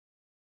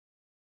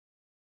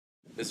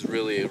This is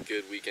really a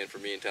good weekend for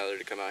me and Tyler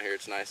to come out here.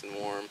 It's nice and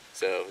warm,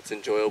 so it's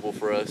enjoyable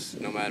for us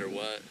no matter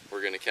what.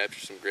 We're gonna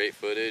capture some great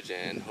footage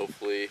and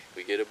hopefully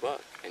we get a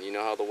buck. And you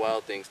know how the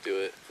Wild Things do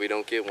it. If we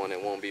don't get one,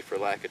 it won't be for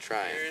lack of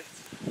trying.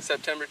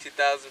 September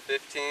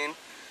 2015.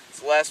 It's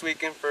the last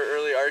weekend for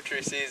early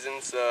archery season,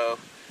 so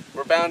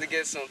we're bound to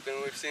get something.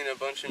 We've seen a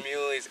bunch of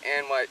muleys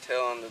and whitetail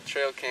on the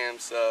trail cam,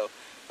 so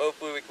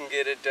hopefully we can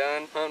get it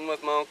done. Hunting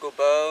with my Uncle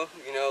Bo.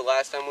 You know,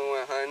 last time we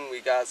went hunting, we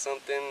got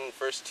something in the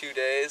first 2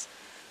 days.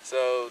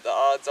 So the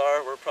odds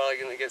are we're probably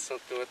gonna get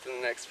something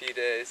within the next few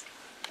days.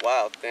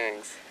 Wild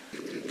Things.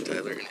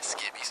 Tyler and his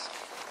skibbies.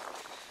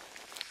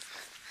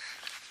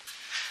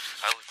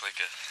 I look like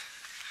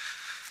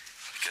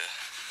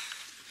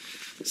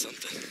a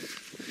something.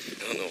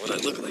 I don't know what I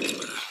look like,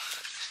 but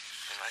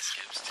and my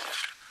skibs too.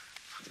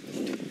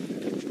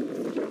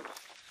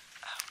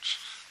 Ouch.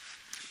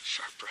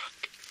 Sharp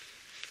rock.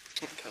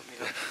 Cut me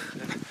up.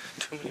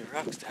 Too many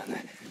rocks down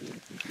there.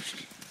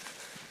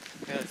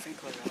 Yeah, I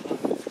think like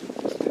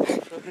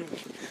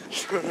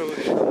run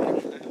away. I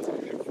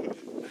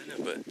know,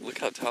 but look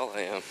how tall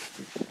I am.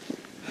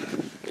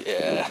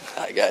 Yeah,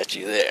 I got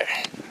you there.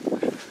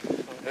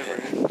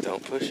 Whatever.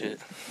 Don't push it.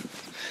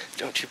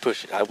 Don't you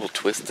push it. I will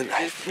twist the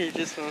knife. You're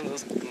just one of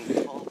those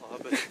tall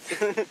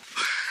hobbits.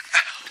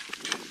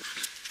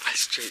 I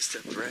straight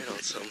stepped right on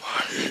some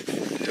hard.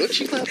 Don't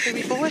you laugh at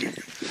me, boy?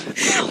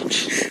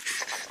 Ouch.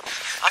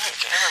 I'm your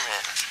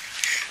cameraman.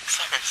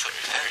 Sorry.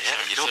 Yeah,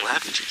 you don't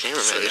laugh at your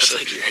cameraman. That's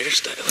like your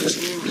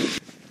hairstylist.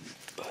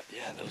 But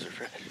yeah, those are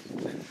fresh.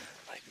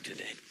 Like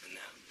today, and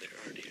now they're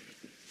already.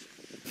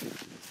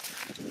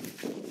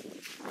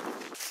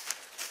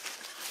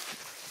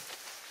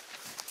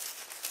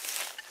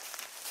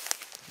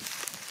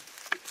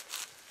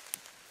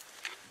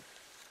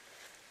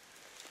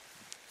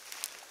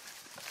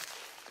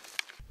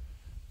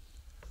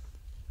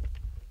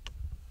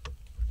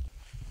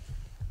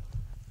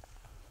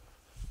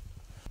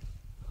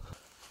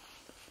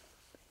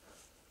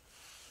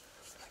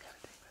 I gotta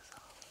take this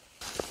off.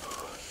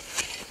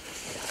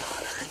 It's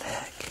on her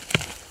neck.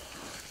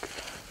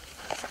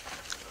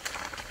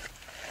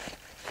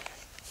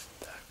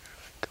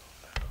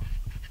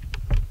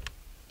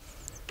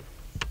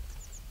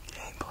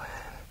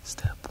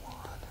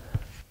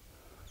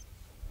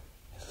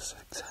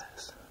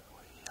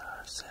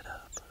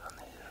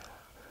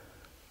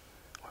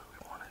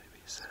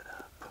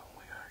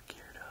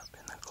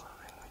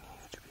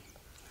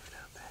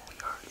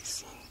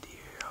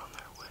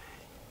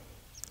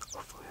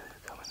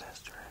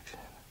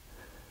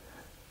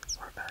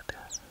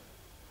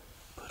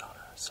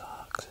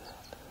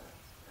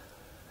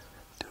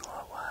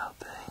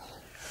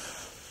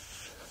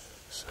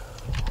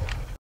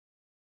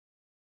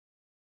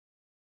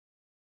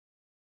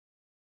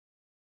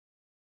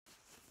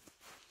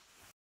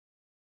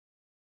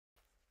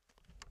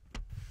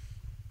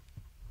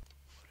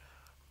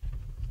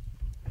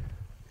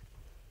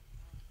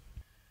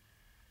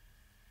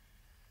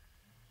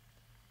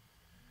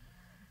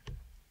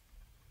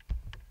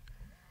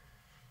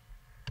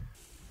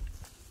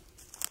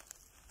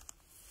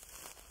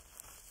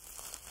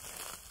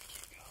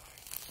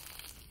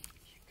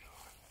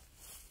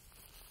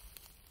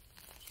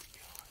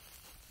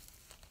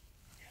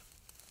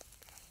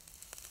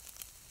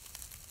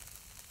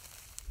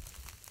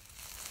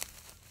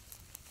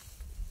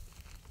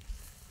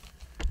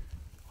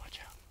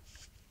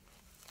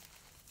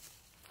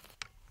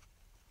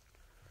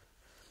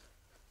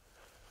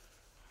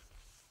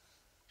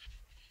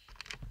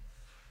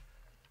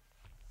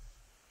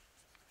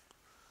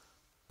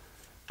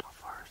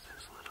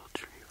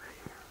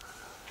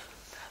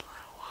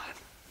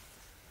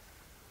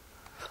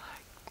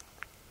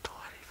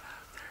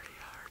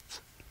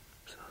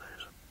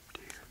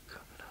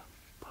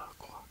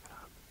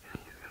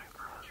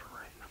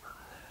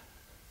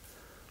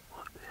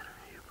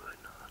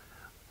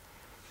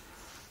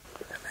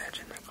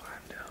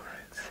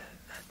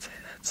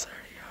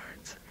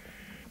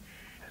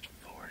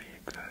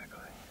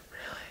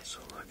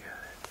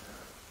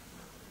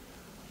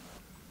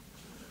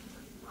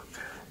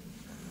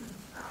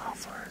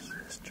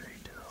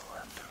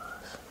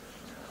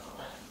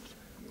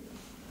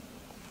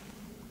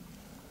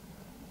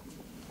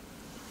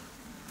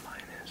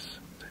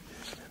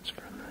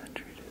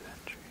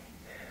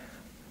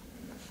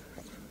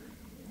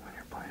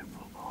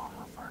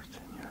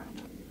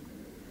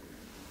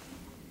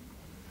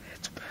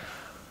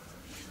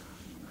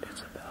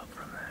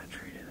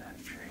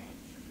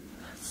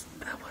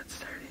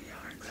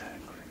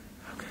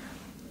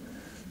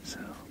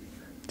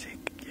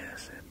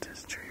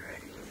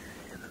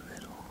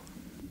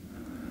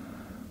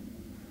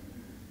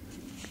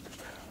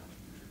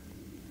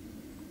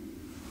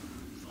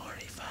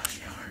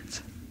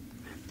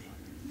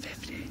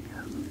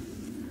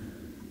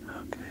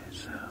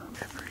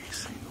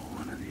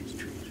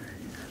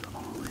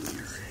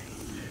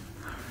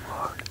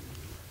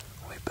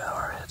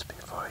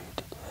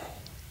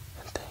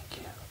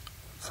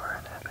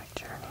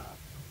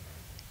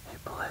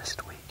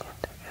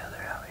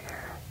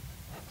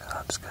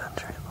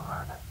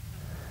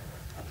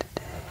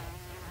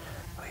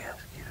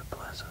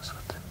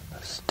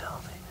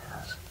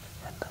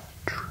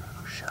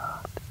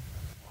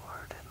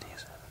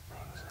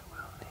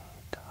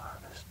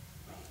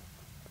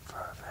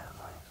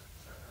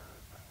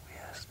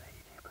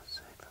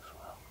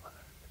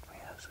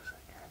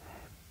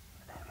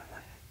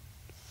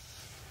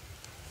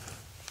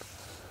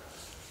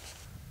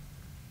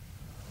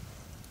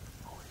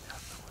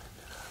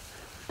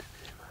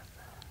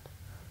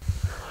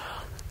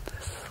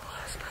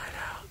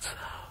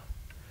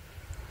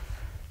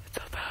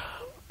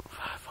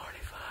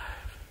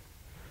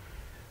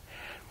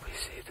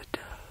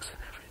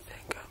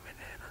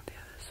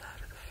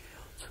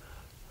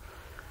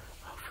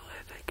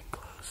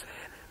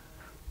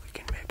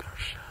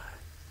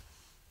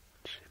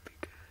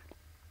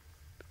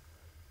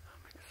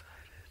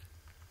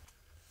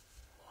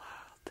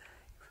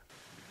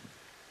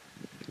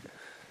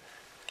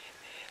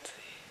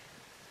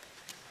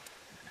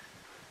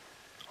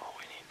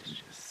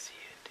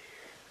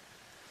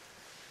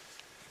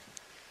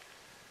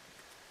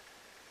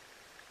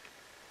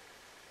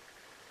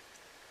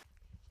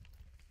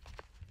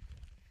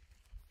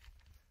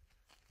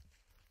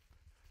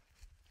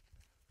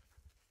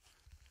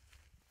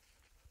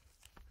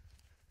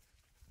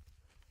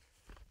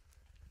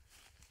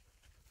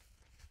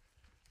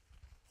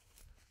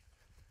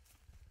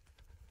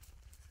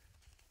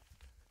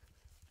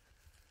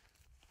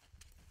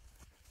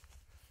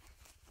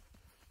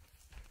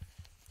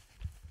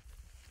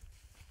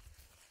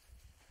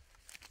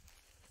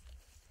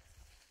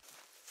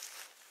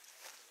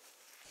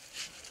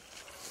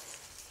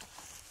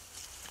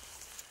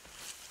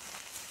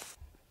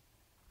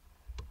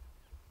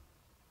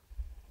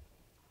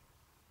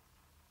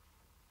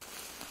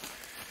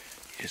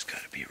 just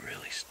gotta be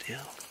really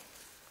still.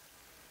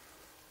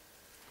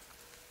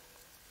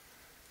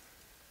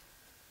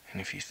 And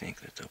if you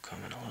think that they'll come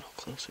in a little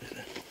closer,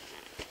 then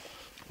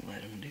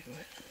let them do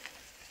it.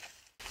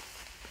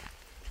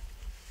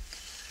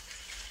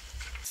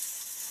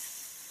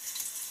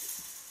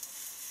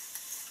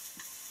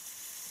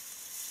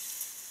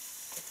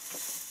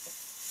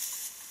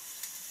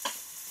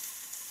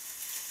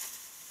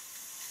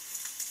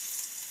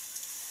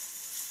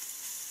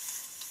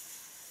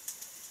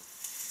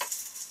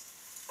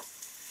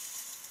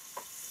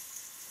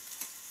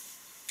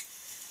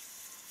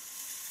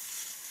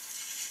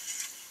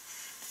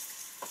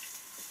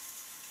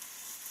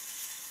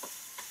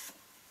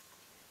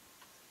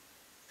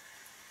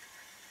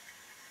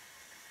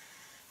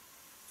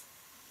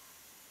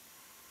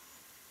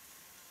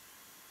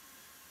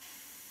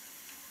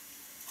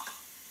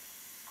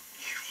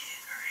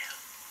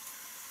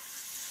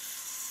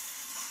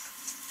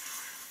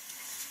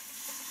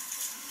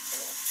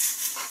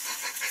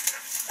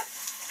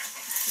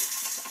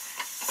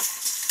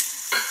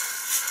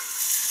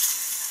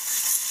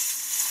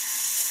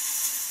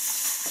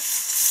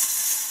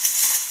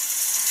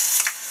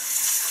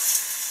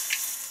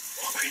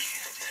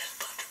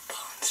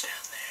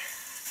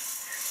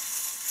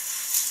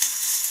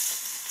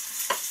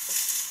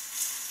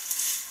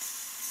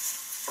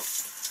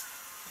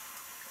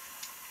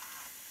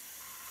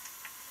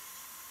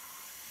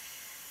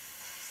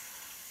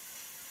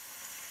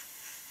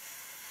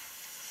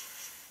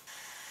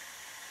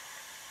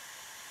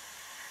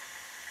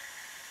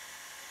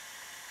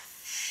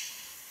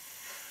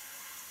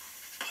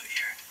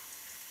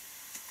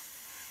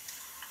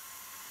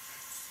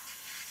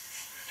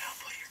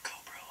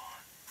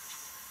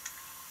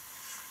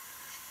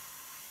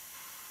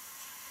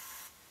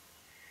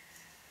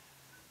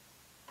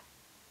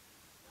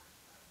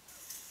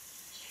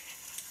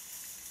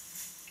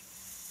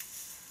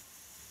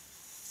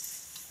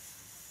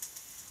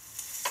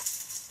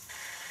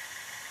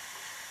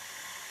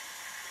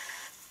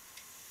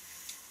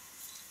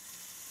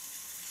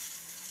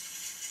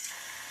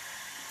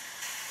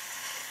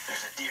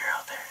 There's a deer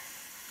out there.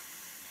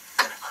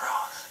 Gonna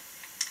cross.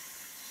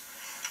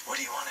 What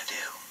do you want to do?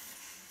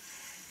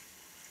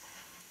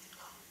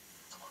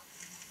 Come on.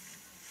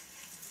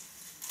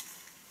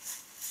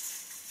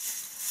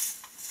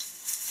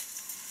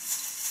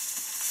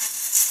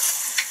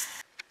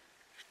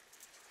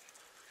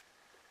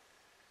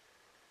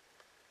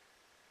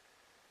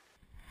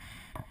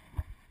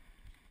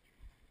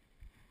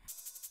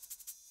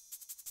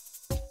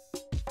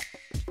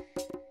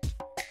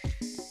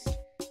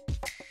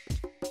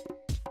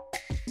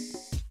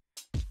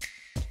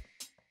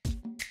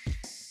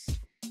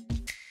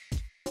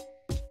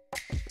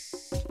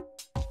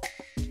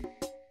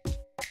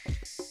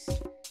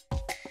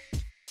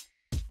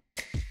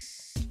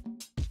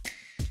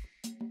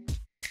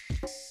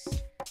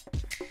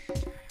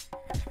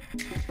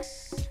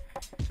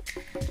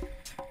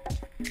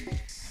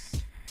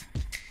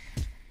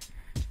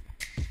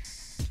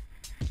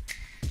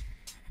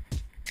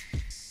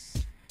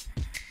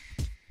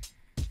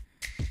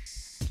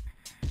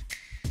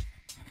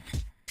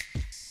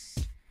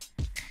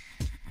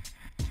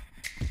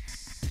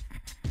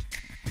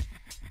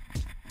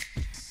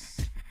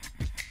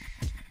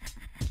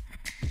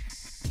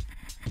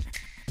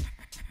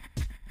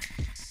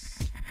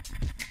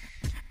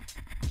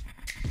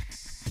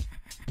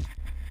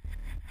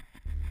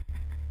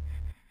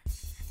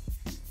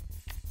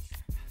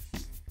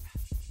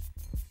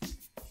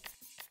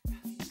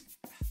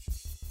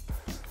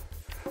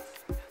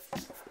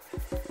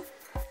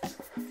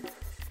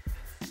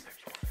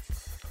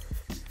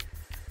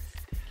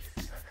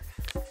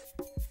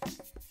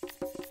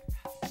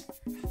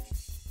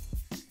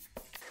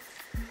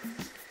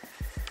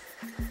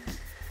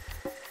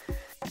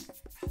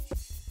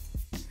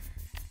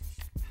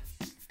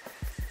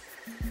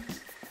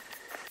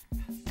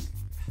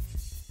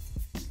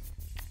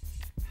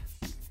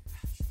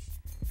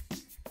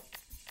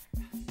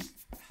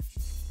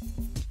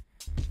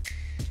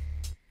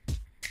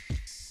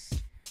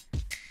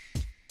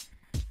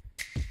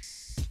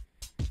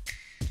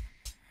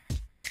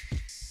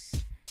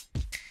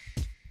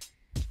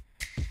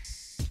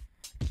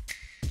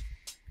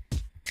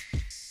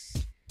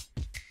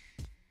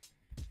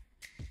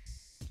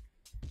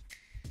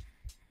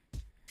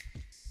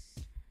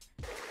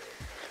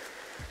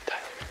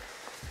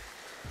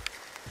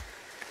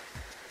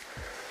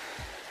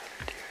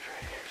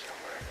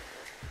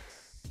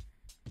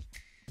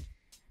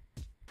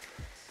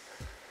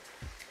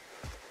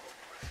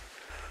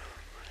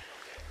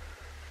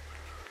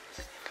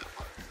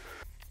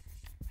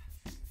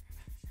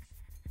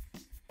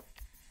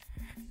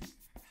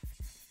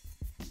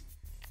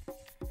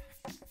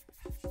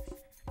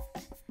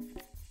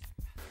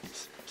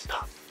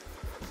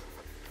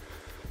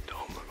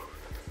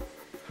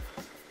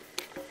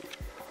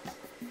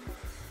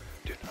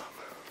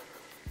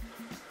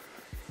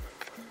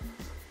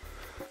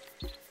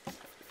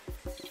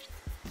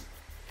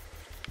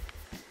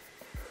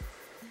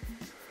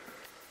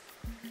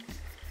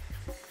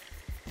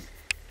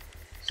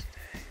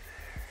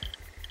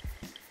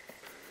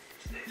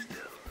 stay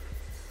still.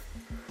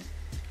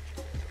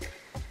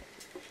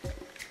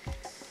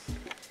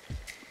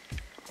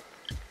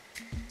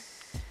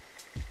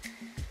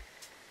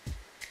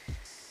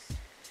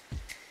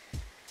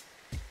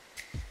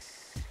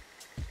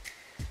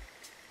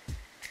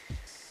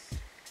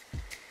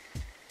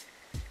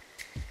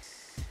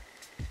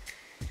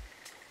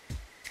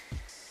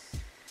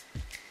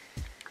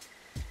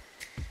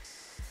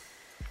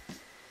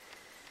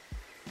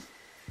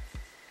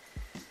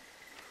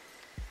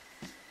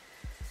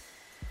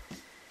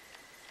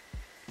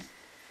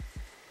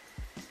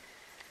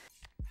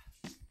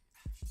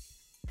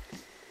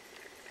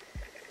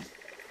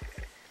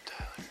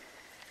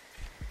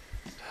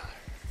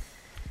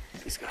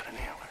 He's got an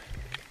antler.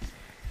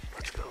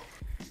 Let's go.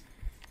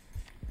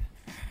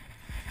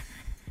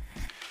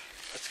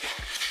 Let's go.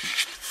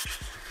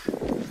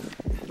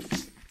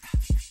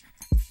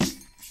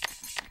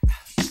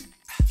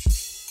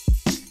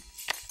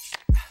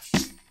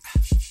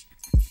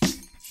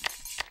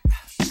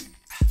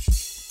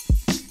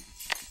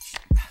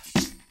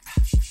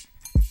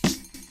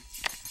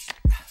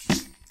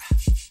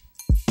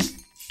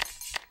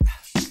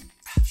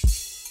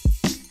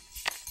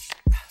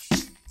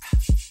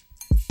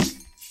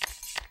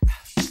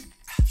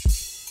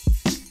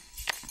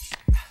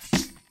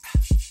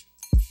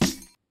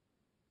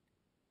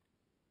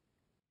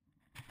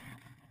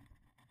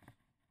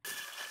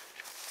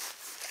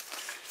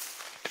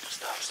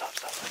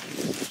 Stop.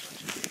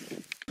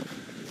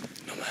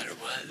 No matter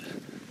what,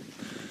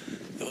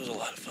 it was a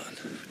lot of fun.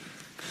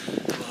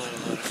 A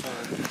lot of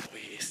fun.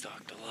 We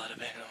stalked a lot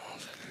of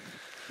animals.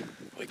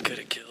 We could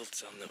have killed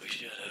some that we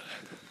should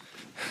have.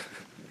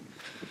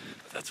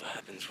 But that's what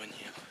happens when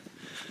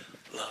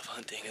you love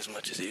hunting as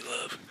much as you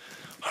love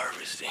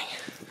harvesting.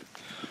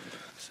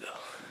 So,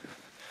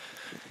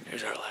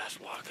 here's our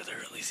last walk of the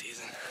early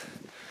season.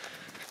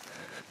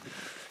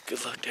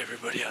 Good luck to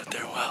everybody out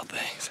there, Wild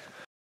Things.